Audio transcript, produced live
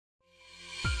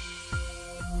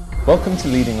Welcome to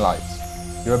Leading Lights.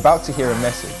 You're about to hear a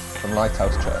message from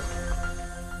Lighthouse Church.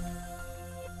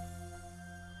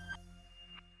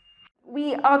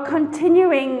 We are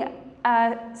continuing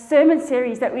a sermon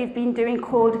series that we've been doing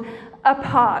called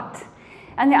Apart.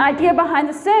 And the idea behind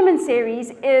the sermon series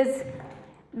is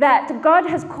that God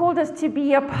has called us to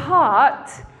be a part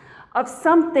of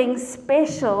something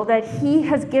special that He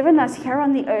has given us here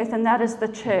on the earth, and that is the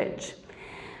church.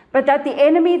 But that the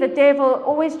enemy, the devil,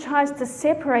 always tries to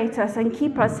separate us and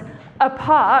keep us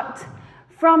apart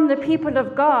from the people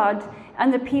of God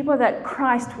and the people that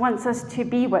Christ wants us to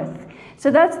be with. So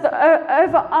that's the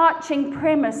overarching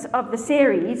premise of the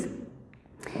series.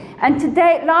 And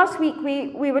today, last week,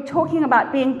 we were talking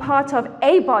about being part of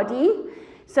a body,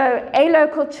 so a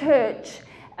local church,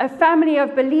 a family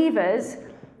of believers.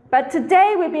 But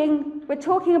today we're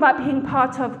talking about being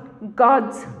part of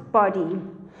God's body.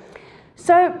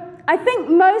 So I think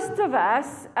most of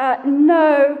us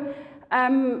know,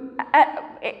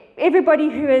 everybody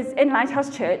who is in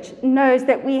Lighthouse Church knows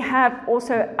that we have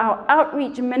also our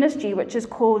outreach ministry, which is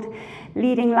called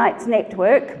Leading Lights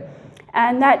Network.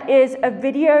 And that is a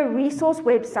video resource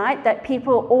website that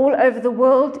people all over the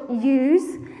world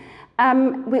use.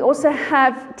 We also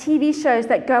have TV shows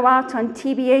that go out on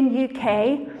TBN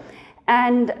UK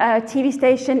and a TV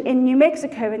station in New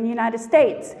Mexico in the United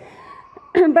States.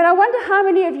 But I wonder how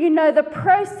many of you know the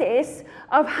process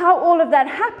of how all of that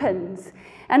happens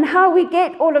and how we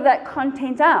get all of that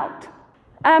content out.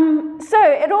 So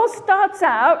it all starts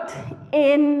out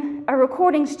in a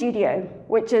recording studio,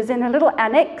 which is in a little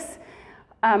annex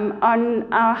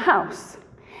on our house.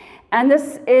 And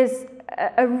this is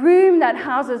a room that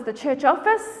houses the church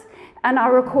office and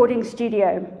our recording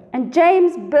studio. And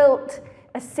James built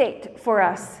a set for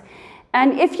us.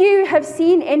 And if you have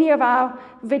seen any of our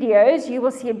videos, you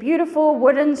will see a beautiful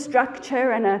wooden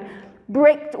structure and a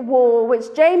bricked wall,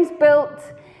 which James built.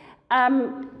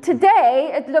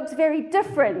 Today, it looks very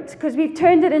different because we've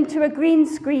turned it into a green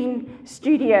screen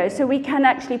studio, so we can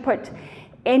actually put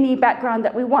any background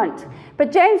that we want.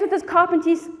 But James, with his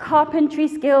carpentry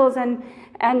skills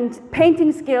and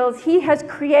painting skills, he has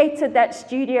created that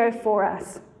studio for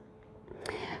us.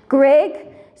 Greg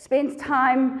spends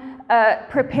time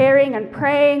preparing and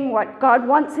praying what God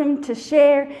wants him to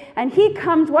share. And he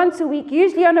comes once a week,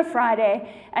 usually on a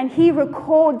Friday, and he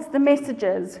records the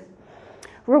messages.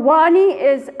 Rawani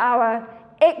is our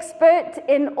expert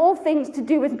in all things to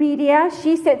do with media.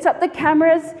 She sets up the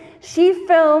cameras, she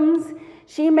films,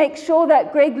 she makes sure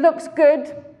that Greg looks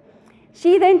good.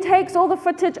 She then takes all the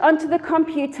footage onto the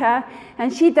computer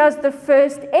and she does the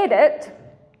first edit,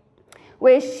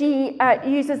 where she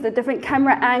uses the different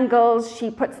camera angles,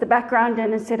 she puts the background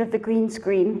in instead of the green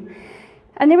screen.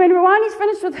 And then when Rawani's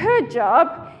finished with her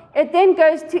job, it then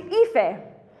goes to Ife.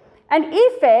 And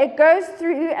Ife goes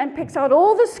through and picks out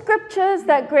all the scriptures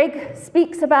that Greg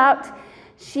speaks about.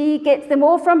 She gets them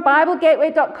all from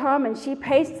BibleGateway.com and she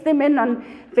pastes them in on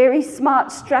very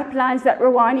smart strap lines that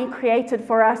Rawani created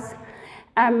for us.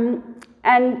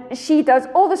 And she does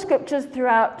all the scriptures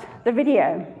throughout the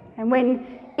video. And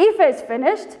when Aoife is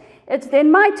finished, it's then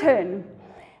my turn.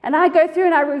 And I go through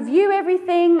and I review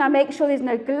everything. I make sure there's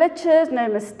no glitches, no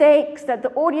mistakes, that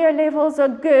the audio levels are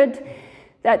good,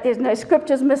 that there's no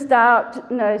scriptures missed out,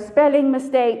 no spelling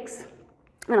mistakes.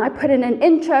 And I put in an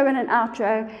intro and an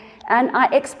outro, and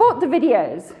I export the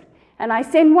videos. And I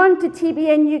send one to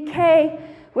TBN UK,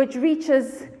 which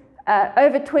reaches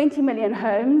over 20 million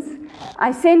homes.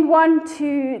 I send one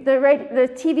to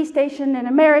the TV station in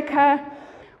America.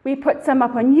 We put some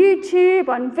up on YouTube,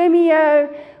 on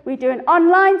Vimeo. We do an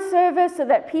online service so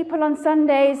that people on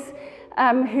Sundays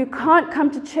who can't come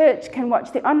to church can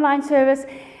watch the online service.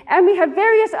 And we have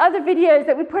various other videos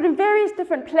that we put in various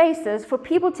different places for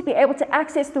people to be able to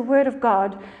access the Word of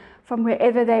God from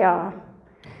wherever they are.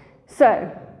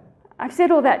 So, I've said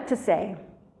all that to say,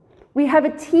 we have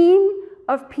a team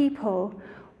of people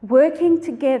working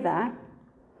together.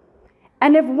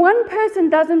 And if one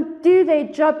person doesn't do their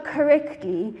job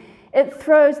correctly, it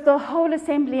throws the whole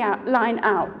assembly line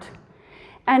out.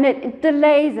 And it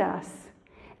delays us.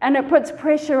 And it puts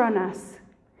pressure on us.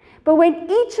 But when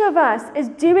each of us is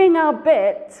doing our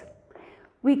bit,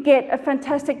 we get a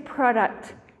fantastic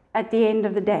product at the end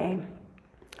of the day.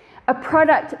 A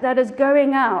product that is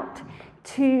going out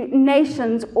to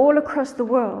nations all across the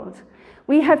world.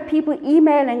 We have people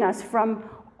emailing us from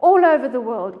all over the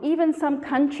world, even some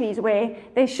countries where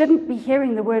they shouldn't be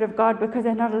hearing the Word of God because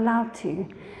they're not allowed to.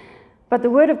 But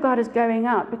the Word of God is going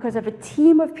out because of a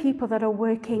team of people that are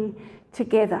working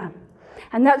together.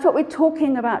 And that's what we're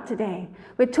talking about today.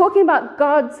 We're talking about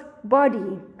God's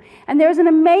body. And there is an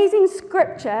amazing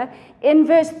scripture in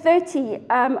verse 30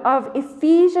 of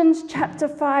Ephesians chapter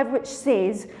 5, which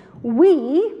says,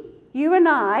 we, you and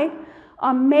I,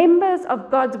 are members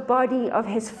of God's body, of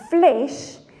his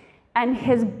flesh and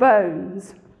his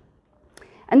bones.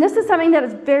 And this is something that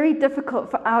is very difficult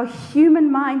for our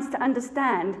human minds to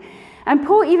understand. And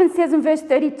Paul even says in verse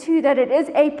 32 that it is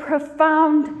a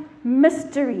profound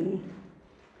mystery.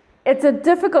 It's a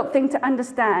difficult thing to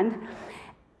understand.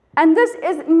 And this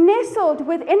is nestled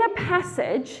within a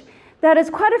passage that is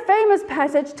quite a famous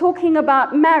passage talking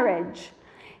about marriage.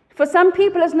 For some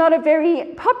people, it's not a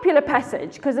very popular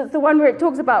passage because it's the one where it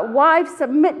talks about wives,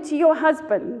 submit to your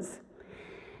husbands.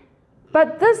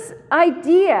 But this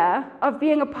idea of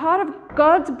being a part of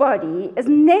God's body is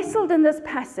nestled in this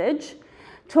passage,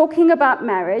 talking about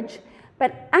marriage.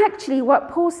 But actually, what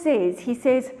Paul says, he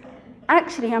says,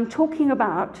 actually, I'm talking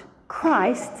about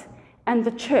Christ and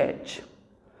the church.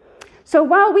 So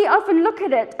while we often look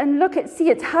at it and see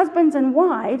it's husbands and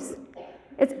wives,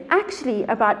 it's actually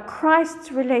about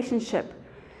Christ's relationship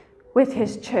with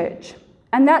his church.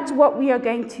 And that's what we are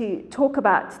going to talk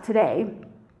about today.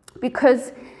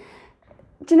 Because,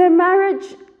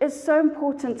 marriage is so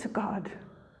important to God.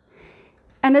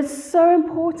 And it's so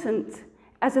important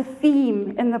as a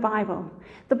theme in the Bible.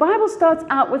 The Bible starts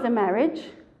out with a marriage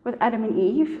with Adam and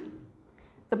Eve.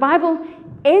 The Bible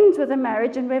ends with a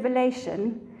marriage in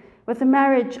Revelation, with the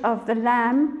marriage of the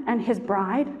Lamb and his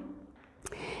bride.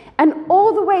 And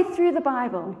all the way through the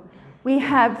Bible, we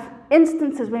have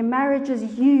instances where marriage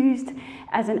is used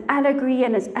as an allegory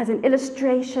and as an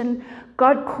illustration.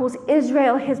 God calls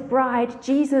Israel his bride.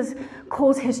 Jesus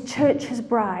calls his church his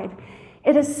bride.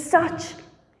 It is such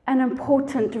an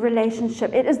important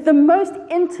relationship. It is the most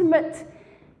intimate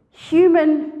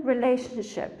human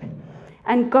relationship.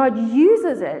 And God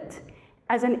uses it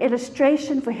as an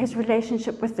illustration for his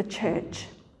relationship with the church.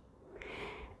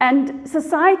 And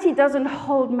society doesn't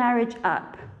hold marriage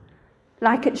up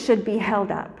like it should be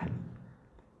held up.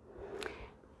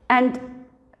 And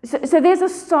so there's a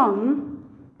song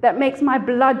that makes my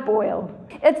blood boil.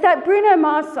 It's that Bruno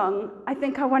Mars song, I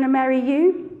Think I Want to Marry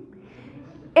You.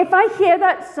 If I hear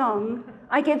that song,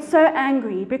 I get so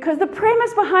angry because the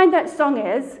premise behind that song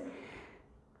is,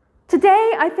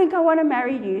 today I think I want to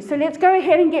marry you, so let's go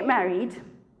ahead and get married.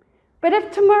 But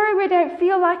if tomorrow we don't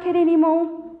feel like it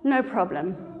anymore, no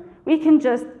problem. We can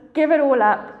just give it all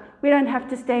up. We don't have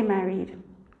to stay married.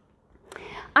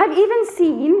 I've even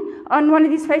seen on one of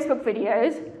these Facebook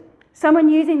videos someone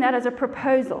using that as a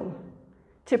proposal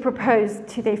to propose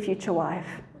to their future wife.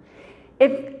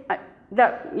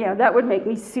 That would make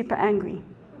me super angry.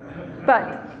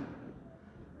 But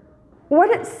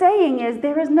what it's saying is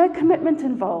there is no commitment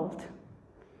involved.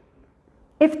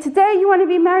 If today you want to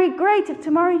be married, great. If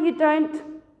tomorrow you don't,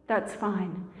 that's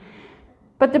fine.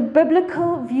 But the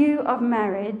biblical view of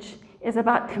marriage is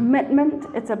about commitment,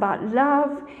 it's about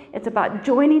love, it's about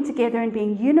joining together and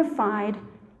being unified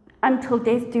until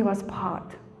death do us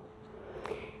part.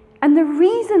 And the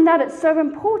reason that it's so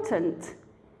important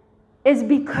is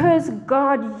because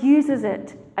God uses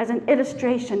it as an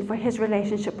illustration for his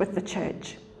relationship with the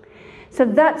church. So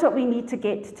that's what we need to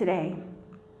get today.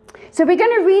 So we're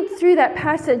going to read through that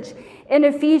passage in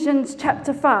Ephesians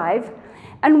chapter 5.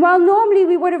 And while normally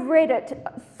we would have read it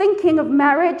thinking of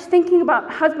marriage, thinking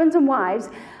about husbands and wives,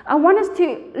 I want us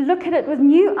to look at it with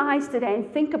new eyes today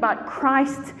and think about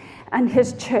Christ and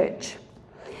his church.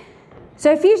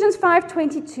 So Ephesians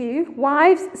 5:22,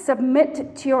 wives,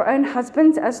 submit to your own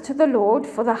husbands as to the Lord,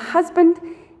 for the husband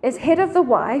is head of the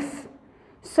wife,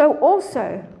 so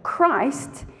also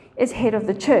Christ is head of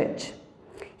the church.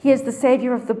 He is the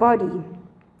Savior of the body.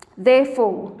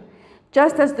 Therefore,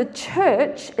 just as the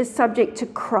church is subject to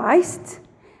Christ,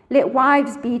 let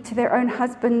wives be to their own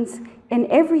husbands in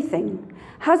everything.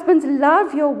 Husbands,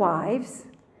 love your wives,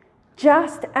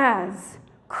 just as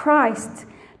Christ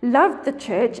loved the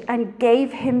church and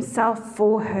gave himself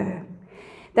for her,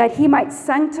 that he might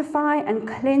sanctify and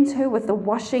cleanse her with the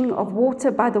washing of water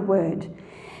by the word,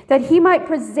 that he might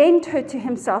present her to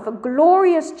himself a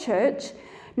glorious church,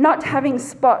 not having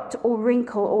spot or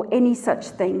wrinkle or any such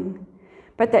thing,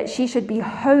 but that she should be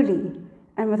holy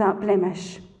and without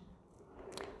blemish.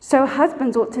 So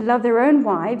husbands ought to love their own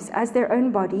wives as their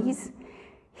own bodies.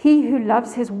 He who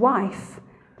loves his wife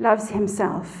loves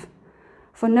himself.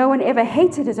 For no one ever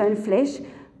hated his own flesh,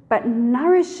 but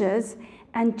nourishes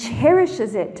and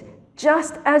cherishes it,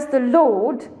 just as the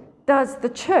Lord does the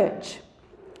church.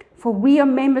 For we are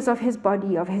members of his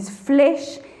body, of his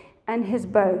flesh and his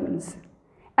bones.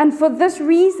 And for this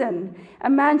reason, a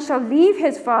man shall leave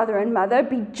his father and mother,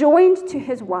 be joined to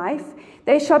his wife.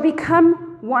 They shall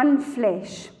become one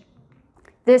flesh.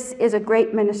 This is a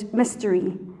great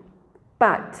mystery,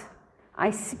 but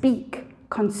I speak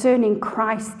concerning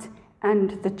Christ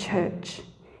and the church.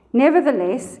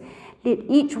 Nevertheless, let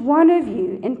each one of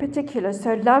you in particular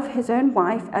so love his own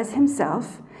wife as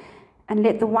himself, and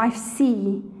let the wife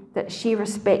see that she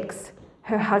respects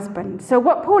her husband. So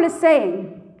what Paul is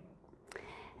saying,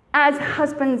 as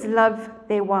husbands love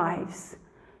their wives,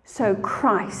 so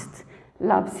Christ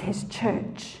loves his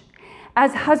church.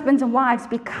 As husbands and wives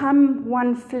become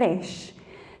one flesh,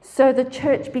 so the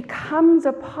church becomes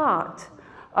a part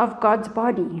of God's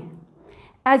body.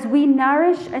 As we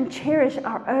nourish and cherish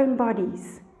our own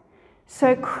bodies,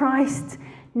 so Christ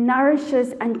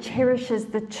nourishes and cherishes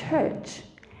the church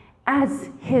as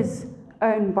his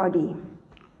own body.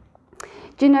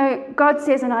 Do you know, God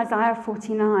says in Isaiah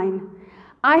 49,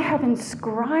 I have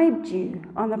inscribed you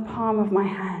on the palm of my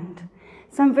hand.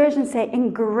 Some versions say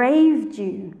engraved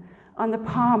you on the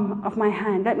palm of my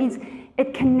hand. That means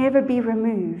it can never be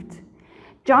removed.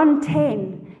 John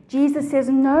 10, Jesus says,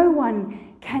 no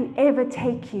one can ever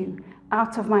take you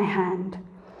out of my hand.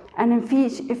 And in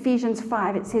Ephesians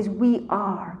 5, it says, we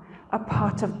are a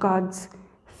part of God's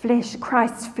flesh,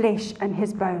 Christ's flesh and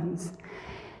his bones.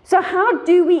 So how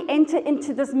do we enter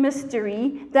into this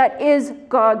mystery that is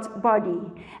God's body?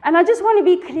 And I just want to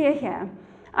be clear here.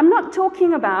 I'm not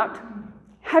talking about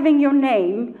having your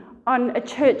name on a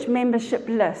church membership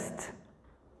list.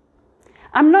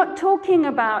 I'm not talking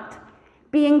about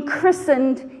being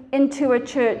christened into a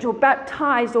church or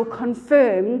baptized or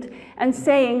confirmed and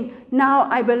saying, now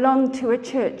I belong to a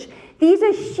church. These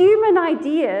are human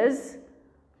ideas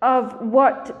of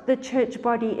what the church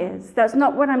body is. That's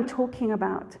not what I'm talking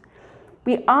about.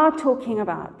 We are talking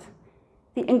about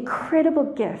the incredible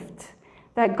gift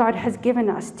that God has given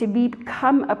us to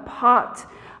become a part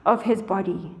of his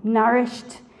body,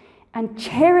 nourished and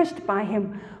cherished by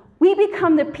him. We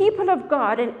become the people of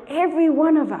God, and every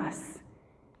one of us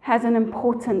has an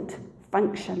important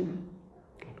function.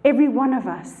 Every one of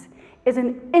us is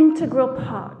an integral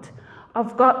part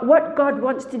of God, what God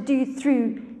wants to do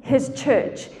through his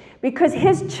church, because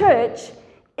his church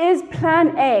is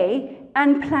plan A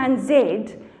and plan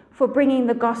Z for bringing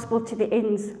the gospel to the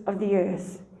ends of the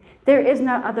earth. There is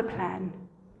no other plan.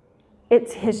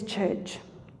 It's his church.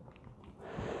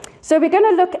 So we're going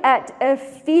to look at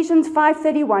Ephesians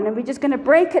 5:31, and we're just going to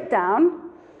break it down.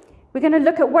 We're going to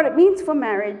look at what it means for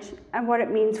marriage and what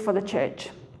it means for the church.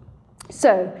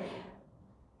 So,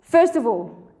 first of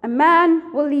all, a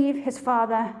man will leave his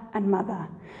father and mother.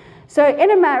 So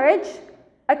in a marriage,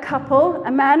 a couple,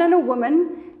 a man and a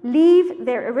woman, leave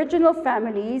their original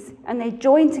families and they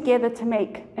join together to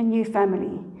make a new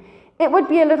family. It would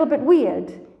be a little bit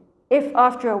weird if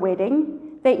after a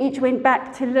wedding they each went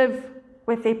back to live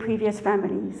with their previous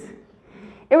families.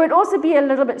 It would also be a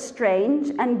little bit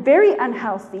strange and very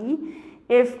unhealthy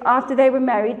if after they were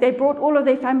married they brought all of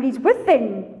their families with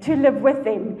them to live with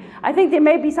them. I think there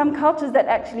may be some cultures that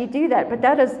actually do that, but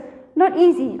that is not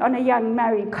easy on a young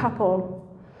married couple.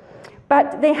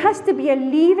 But there has to be a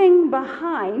leaving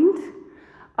behind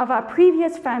of our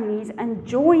previous families and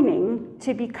joining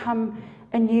to become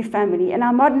a new family. In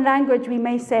our modern language, we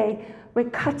may say we're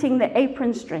cutting the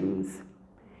apron strings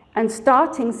and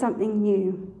starting something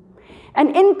new.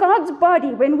 And in God's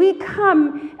body, when we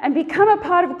come and become a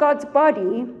part of God's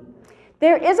body,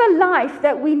 there is a life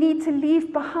that we need to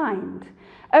leave behind.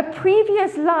 A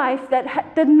previous life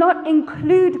that did not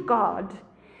include God.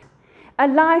 A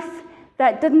life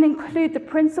that didn't include the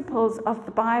principles of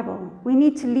the Bible. We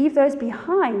need to leave those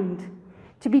behind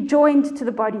to be joined to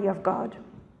the body of God.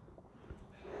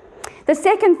 The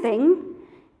second thing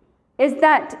is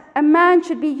that a man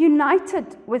should be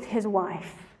united with his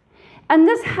wife. And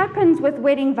this happens with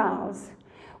wedding vows.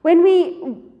 When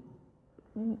we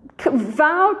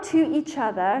vow to each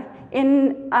other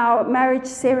in our marriage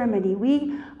ceremony,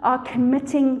 we are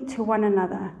committing to one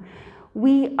another.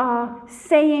 We are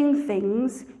saying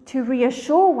things to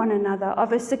reassure one another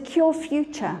of a secure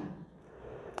future.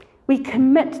 We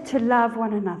commit to love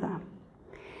one another.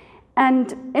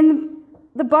 And in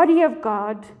the body of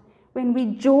God, when we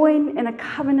join in a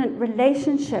covenant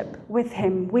relationship with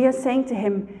him, we are saying to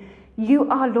him, you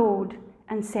are Lord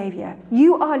and Savior.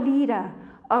 You are leader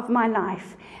of my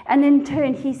life. And in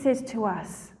turn, he says to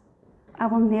us, I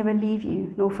will never leave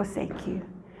you nor forsake you.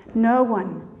 No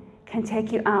one can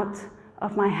take you out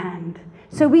of my hand.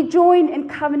 So we join in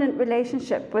covenant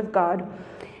relationship with God.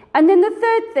 And then the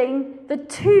third thing, the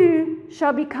two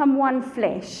shall become one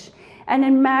flesh. And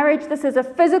in marriage, this is a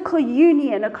physical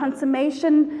union, a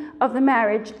consummation of the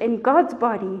marriage in God's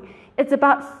body. It's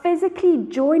about physically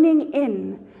joining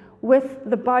in with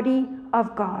the body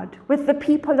of God, with the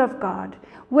people of God,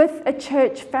 with a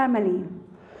church family.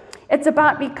 It's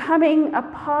about becoming a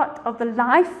part of the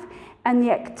life and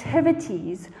the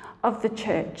activities of the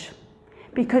church,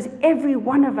 because every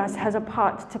one of us has a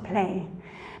part to play.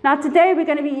 Now today we're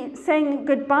going to be saying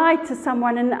goodbye to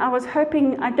someone, and I was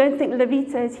hoping, I don't think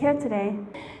Levita is here today.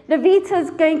 Levita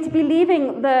is going to be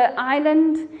leaving the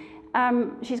island.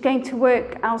 She's going to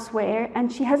work elsewhere,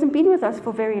 and she hasn't been with us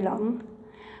for very long.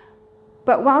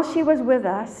 But while she was with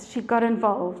us, she got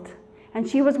involved. And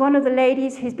she was one of the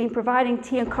ladies who's been providing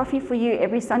tea and coffee for you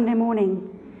every Sunday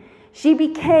morning. She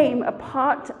became a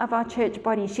part of our church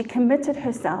body. She committed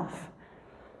herself.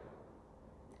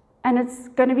 And it's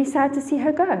going to be sad to see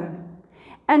her go.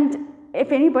 And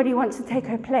if anybody wants to take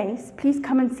her place, please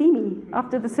come and see me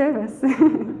after the service.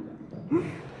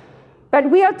 But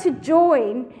we are to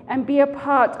join and be a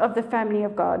part of the family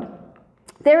of God.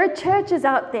 There are churches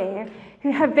out there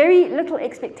who have very little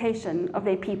expectation of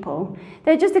their people.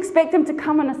 They just expect them to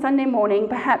come on a Sunday morning,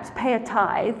 perhaps pay a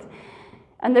tithe,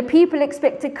 and the people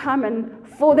expect to come and,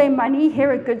 for their money,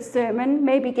 hear a good sermon,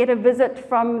 maybe get a visit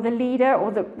from the leader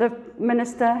or the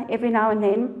minister every now and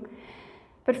then.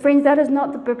 But friends, that is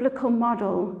not the biblical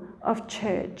model of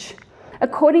church.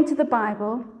 According to the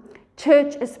Bible,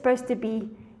 church is supposed to be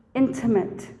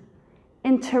intimate,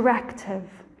 interactive,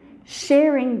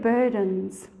 sharing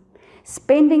burdens,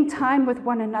 spending time with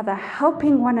one another,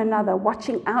 helping one another,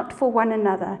 watching out for one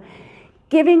another,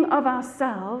 giving of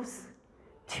ourselves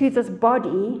to this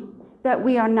body that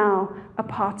we are now a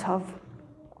part of.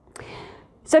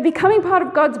 So becoming part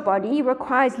of God's body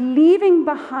requires leaving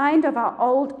behind of our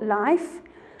old life,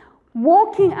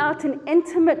 walking out an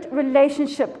intimate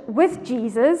relationship with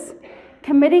Jesus,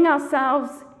 committing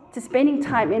ourselves to spending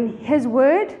time in His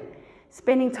Word,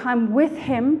 spending time with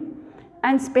Him,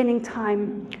 and spending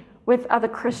time with other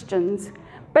Christians.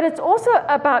 But it's also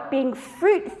about being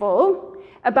fruitful,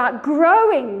 about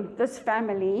growing this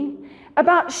family,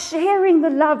 about sharing the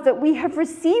love that we have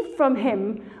received from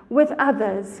Him with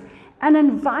others, and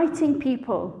inviting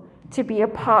people to be a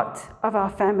part of our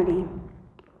family.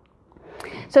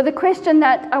 So the question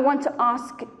that I want to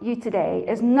ask you today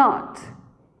is not,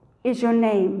 is your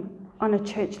name on a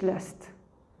church list?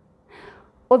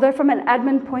 Although from an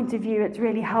admin point of view, it's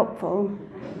really helpful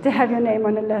to have your name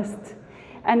on a list.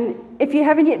 And if you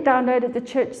haven't yet downloaded the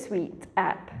Church Suite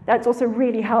app, that's also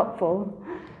really helpful.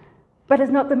 But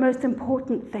it's not the most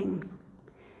important thing.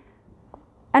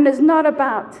 And it's not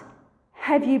about,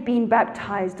 have you been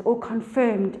baptized or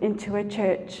confirmed into a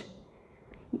church?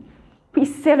 We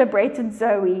celebrated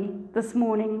Zoe this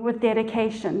morning with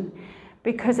dedication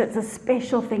because it's a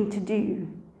special thing to do.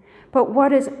 But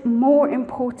what is more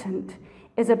important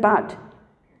is about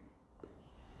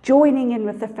joining in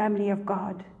with the family of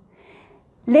God,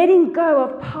 letting go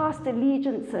of past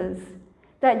allegiances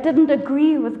that didn't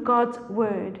agree with God's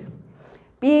word,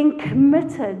 being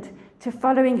committed to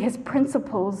following His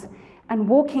principles and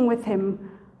walking with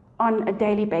Him on a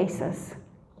daily basis.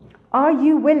 Are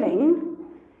you willing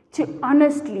to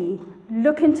honestly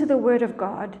look into the Word of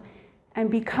God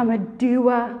and become a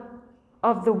doer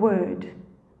of the Word,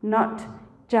 not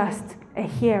just a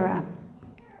hearer?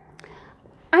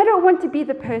 I don't want to be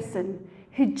the person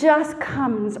who just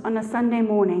comes on a Sunday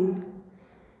morning,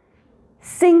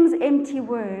 sings empty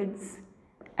words,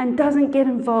 and doesn't get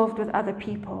involved with other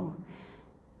people.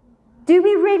 Do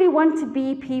we really want to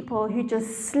be people who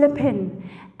just slip in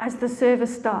as the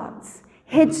service starts,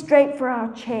 head straight for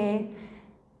our chair,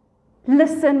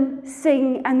 listen,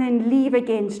 sing, and then leave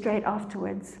again straight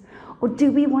afterwards? Or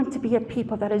do we want to be a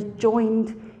people that is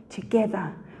joined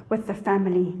together with the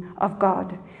family of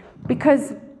God?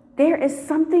 Because there is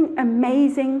something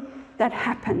amazing that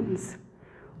happens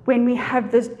when we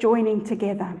have this joining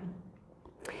together.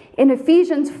 In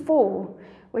Ephesians 4,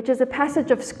 which is a passage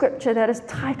of scripture that is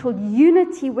titled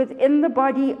Unity Within the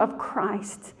Body of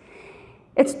Christ,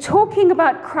 it's talking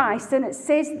about Christ, and it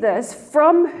says this: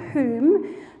 from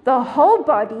whom the whole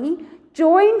body,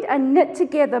 joined and knit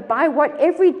together by what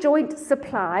every joint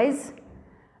supplies,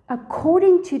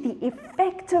 according to the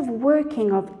effective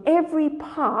working of every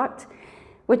part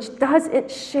which does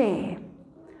its share,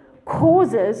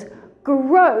 causes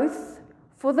growth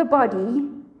for the body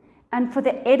and for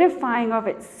the edifying of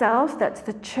itself, that's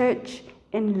the church,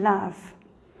 in love.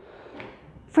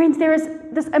 Friends, there is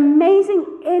this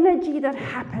amazing energy that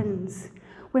happens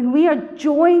when we are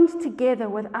joined together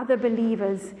with other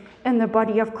believers in the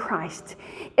body of Christ.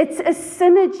 It's a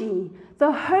synergy.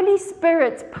 The Holy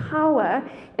Spirit's power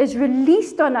is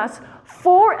released on us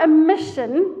for a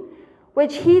mission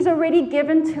which He's already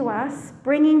given to us,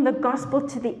 bringing the gospel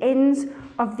to the ends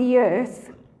of the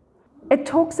earth. it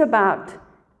talks about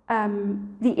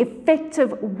the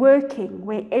effective working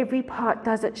where every part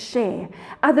does its share.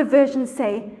 Other versions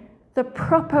say the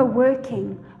proper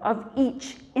working of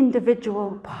each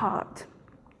individual part.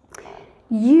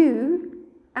 You,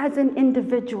 as an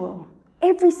individual,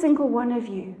 every single one of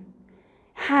you,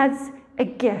 has a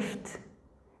gift,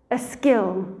 a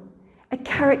skill, a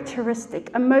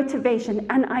characteristic, a motivation,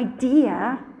 an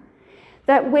idea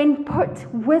that when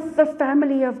put with the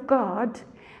family of God,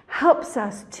 helps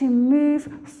us to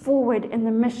move forward in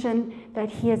the mission that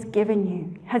He has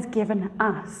given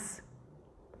us.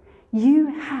 You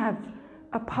have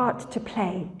a part to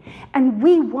play, and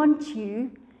we want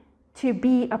you to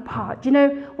be a part. You know,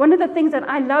 one of the things that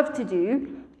I love to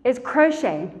do is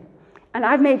crochet, and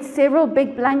I've made several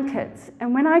big blankets,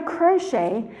 and when I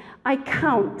crochet, I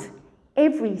count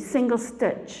every single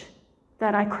stitch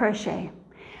that I crochet.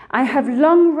 I have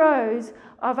long rows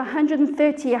of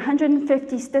 130,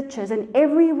 150 stitches, and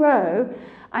every row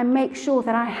I make sure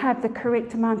that I have the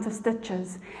correct amount of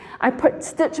stitches. I put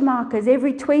stitch markers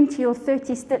every 20 or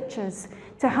 30 stitches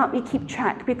to help me keep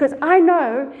track, because I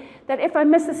know that if I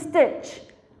miss a stitch,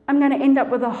 I'm going to end up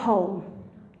with a hole.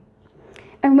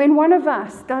 And when one of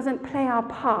us doesn't play our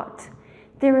part,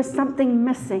 there is something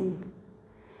missing.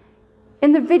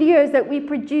 In the videos that we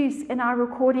produce in our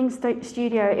recording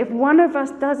studio, if one of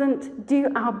us doesn't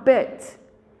do our bit,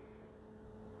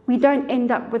 we don't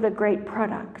end up with a great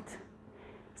product.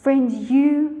 Friends,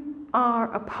 you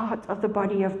are a part of the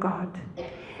body of God.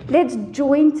 Let's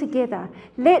join together.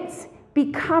 Let's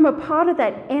become a part of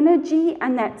that energy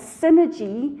and that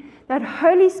synergy, that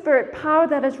Holy Spirit power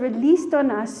that is released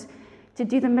on us to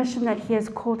do the mission that He has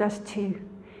called us to.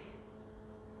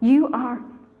 You are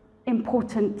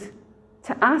important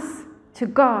to us, to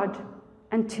God,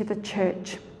 and to the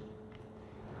church.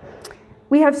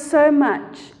 We have so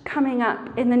much coming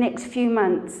up in the next few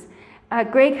months.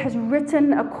 Greg has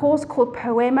written a course called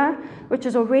Poema, which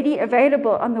is already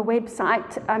available on the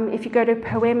website. If you go to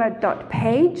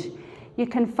poema.page, you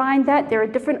can find that. There are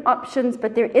different options,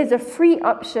 but there is a free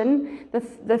option,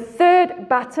 the third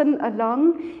button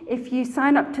along. If you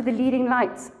sign up to the Leading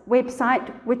Lights website,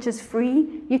 which is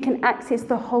free, you can access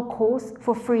the whole course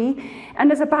for free.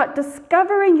 And it's about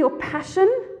discovering your passion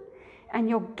and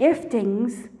your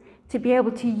giftings to be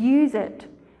able to use it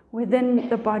within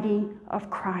the body of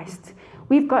Christ.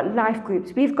 We've got life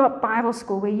groups, we've got Bible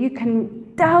school where you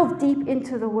can delve deep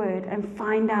into the Word and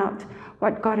find out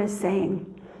what God is saying.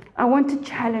 I want to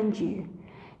challenge you.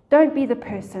 Don't be the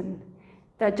person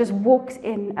that just walks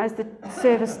in as the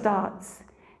service starts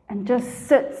and just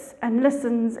sits and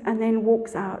listens and then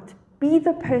walks out. Be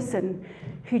the person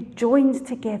who joins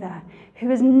together,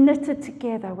 who is knitted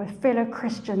together with fellow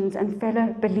Christians and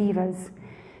fellow believers,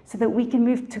 so that we can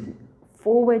move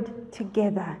forward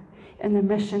together in the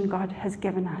mission God has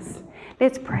given us.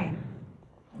 Let's pray.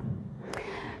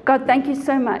 God, thank you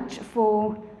so much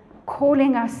for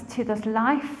calling us to this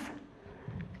life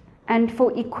and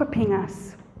for equipping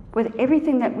us with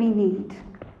everything that we need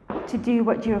to do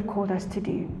what you have called us to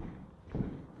do.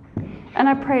 And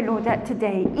I pray, Lord, that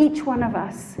today each one of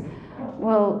us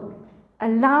will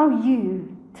allow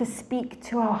you to speak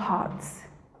to our hearts,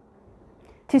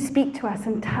 to speak to us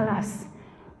and tell us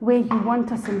where you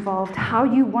want us involved, how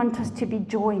you want us to be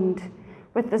joined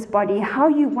with this body, how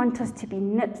you want us to be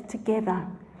knit together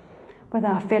with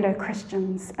our fellow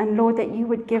Christians. And Lord, that you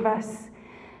would give us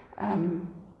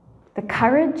the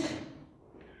courage,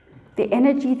 the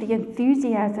energy, the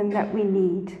enthusiasm that we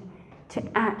need to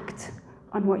act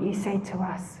on what you say to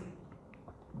us.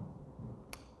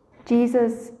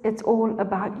 Jesus, it's all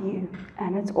about you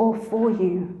and it's all for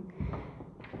you.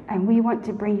 And we want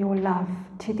to bring your love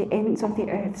to the ends of the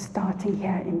earth, starting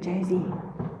here in Jersey.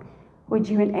 Would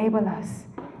you enable us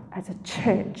as a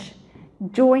church,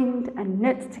 joined and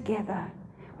knit together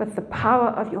with the power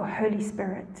of your Holy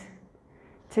Spirit,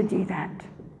 to do that?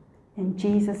 In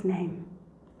Jesus' name,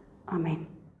 amen.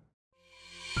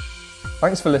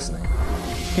 Thanks for listening.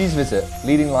 Please visit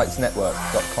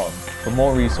leadinglightsnetwork.com for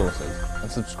more resources and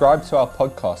subscribe to our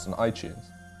podcast on iTunes.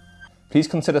 Please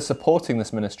consider supporting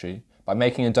this ministry by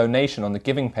making a donation on the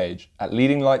giving page at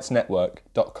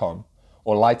leadinglightsnetwork.com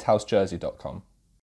or lighthousejersey.com.